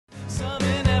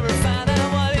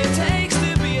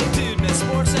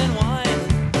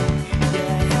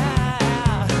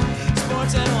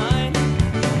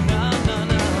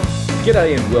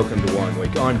G'day and welcome to Wine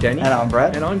Week. I'm Danny. And I'm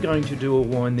Brad. And I'm going to do a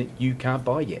wine that you can't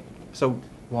buy yet. So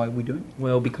why are we doing it?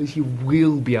 Well, because you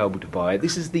will be able to buy it.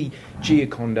 This is the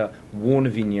Giaconda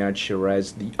Warner Vineyard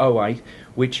Shiraz, the 08,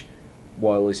 which,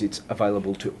 while it's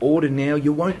available to order now,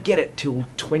 you won't get it till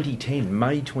 2010,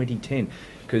 May 2010.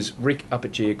 Because Rick up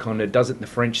at Giaconda does it in the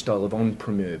French style of en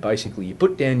primeur. Basically, you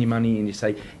put down your money and you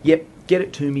say, yep, get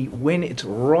it to me when it's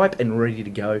ripe and ready to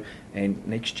go. And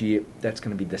next year, that's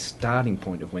going to be the starting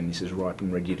point of when this is ripe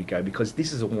and ready to go. Because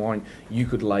this is a wine you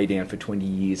could lay down for 20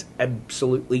 years,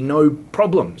 absolutely no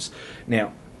problems.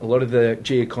 Now, a lot of the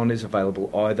Giacondas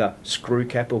available either screw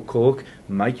cap or cork.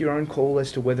 Make your own call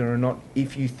as to whether or not,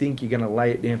 if you think you're going to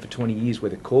lay it down for 20 years,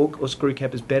 whether cork or screw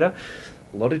cap is better.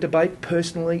 A lot of debate.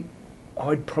 Personally,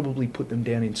 I'd probably put them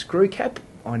down in screw cap.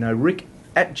 I know Rick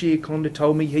at Giaconda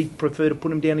told me he'd prefer to put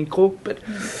them down in cork, but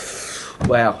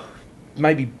wow,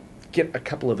 maybe get a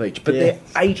couple of each. But they're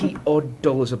 $80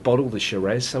 odd a bottle, the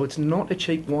Shiraz, so it's not a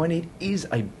cheap wine. It is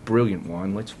a brilliant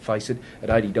wine, let's face it. At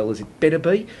 $80 it better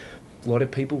be. A lot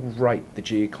of people rate the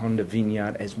Giaconda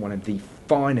Vineyard as one of the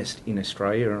finest in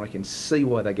Australia, and I can see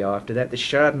why they go after that. The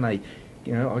Chardonnay,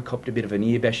 you know, I copped a bit of an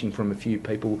ear bashing from a few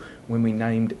people when we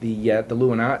named the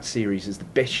Lewin Art series as the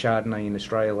best Chardonnay in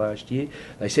Australia last year.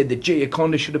 They said the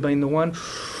Giaconda should have been the one.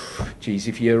 Geez,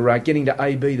 if you're getting to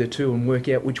A-B the two and work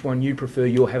out which one you prefer,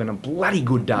 you're having a bloody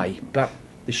good day. But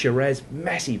the Shiraz,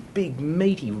 massive, big,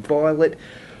 meaty violet,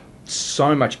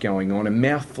 so much going on, a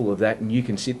mouthful of that, and you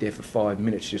can sit there for 5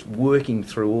 minutes just working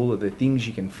through all of the things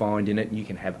you can find in it, and you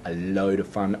can have a load of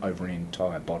fun over an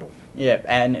entire bottle. Yeah,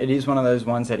 and it is one of those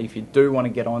ones that if you do want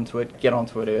to get onto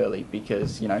it early,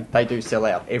 because, you know, they do sell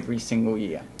out every single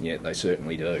year. Yeah, they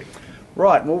certainly do.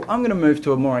 Right, well, I'm going to move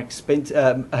to a more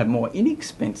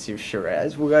inexpensive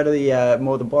Shiraz. We'll go to the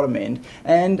more the bottom end,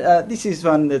 and this is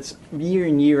one that's year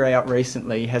in, year out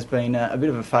recently has been a bit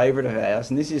of a favourite of ours,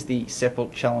 and this is the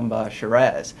Seppelt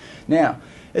Shiraz. Now,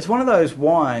 it's one of those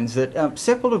wines that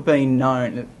Seppelt have been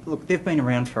known, look, they've been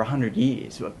around for 100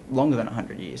 years, longer than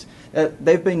 100 years.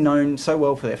 They've been known so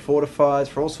well for their fortifiers,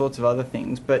 for all sorts of other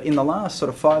things, but in the last sort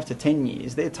of 5 to 10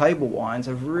 years, their table wines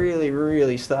have really,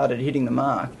 really started hitting the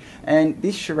mark. And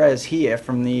this Shiraz here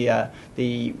from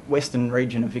the western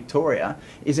region of Victoria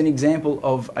is an example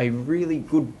of a really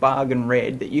good bargain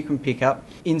red that you can pick up.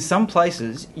 In some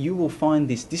places, you will find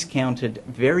this discounted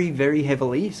very, very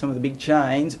heavily. Some of the big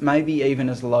chains, maybe even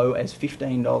as low as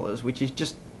 $15, which is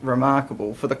just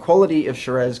remarkable for the quality of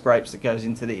Shiraz grapes that goes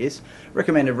into this.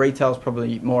 Recommended retail is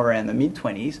probably more around the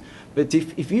mid-20s, but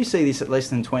if you see this at less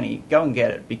than 20, go and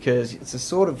get it, because it's a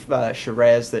sort of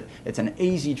Shiraz that it's an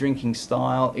easy drinking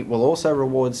style. It will also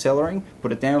reward cellaring.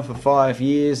 Put it down for 5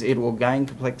 years, it will gain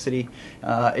complexity.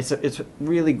 It's a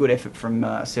really good effort from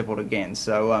Seppelt again,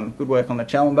 so good work on the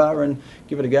Challenbar, and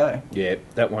give it a go. Yeah,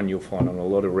 that one you'll find on a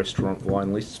lot of restaurant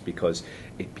wine lists because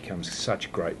it becomes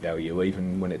such great value,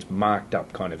 even when it's marked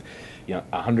up kind of, you know,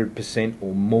 100%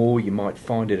 or more. You might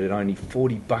find it at only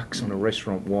 $40 on a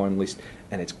restaurant wine list,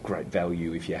 and it's great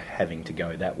value if you're having to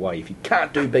go that way, if you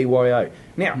can't do BYO.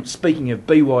 Now, speaking of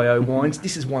BYO wines,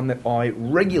 this is one that I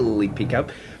regularly pick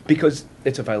up because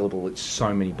it's available at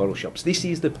so many bottle shops. This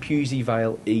is the Pewsey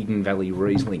Vale Eden Valley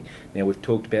Riesling. Now, we've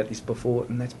talked about this before,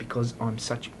 and that's because I'm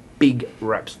such big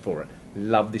raps for it.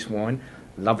 Love this wine.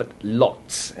 Love it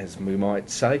lots, as we might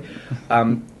say.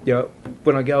 You know,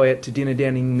 when I go out to dinner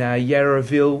down in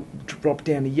Yarraville, drop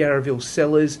down to Yarraville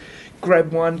Cellars,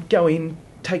 grab one, go in,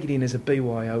 take it in as a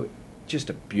BYO. Just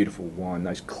a beautiful wine,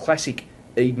 those classic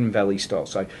Eden Valley style.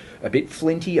 So a bit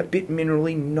flinty, a bit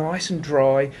minerally, nice and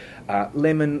dry,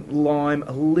 lemon, lime,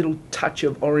 a little touch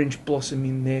of orange blossom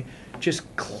in there.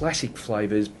 Just classic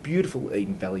flavours, beautiful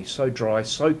Eden Valley, so dry,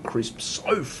 so crisp,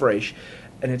 so fresh.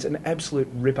 And it's an absolute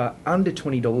ripper, under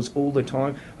 $20 all the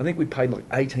time. I think we paid like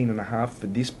 $18.50 for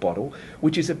this bottle,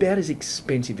 which is about as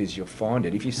expensive as you'll find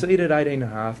it. If you see it at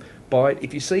 $18.50, buy it.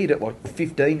 If you see it at like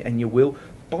 $15, and you will,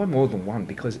 buy more than one,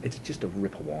 because it's just a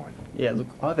ripper wine. Yeah, look,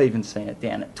 I've even seen it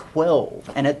down at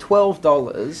 $12, and at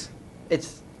 $12,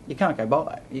 you can't go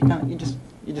buy it. You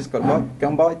just got to go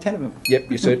and buy 10 of them. Yep,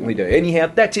 you certainly do.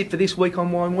 Anyhow, that's it for this week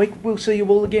on Wine Week. We'll see you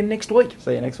all again next week.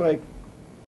 See you next week.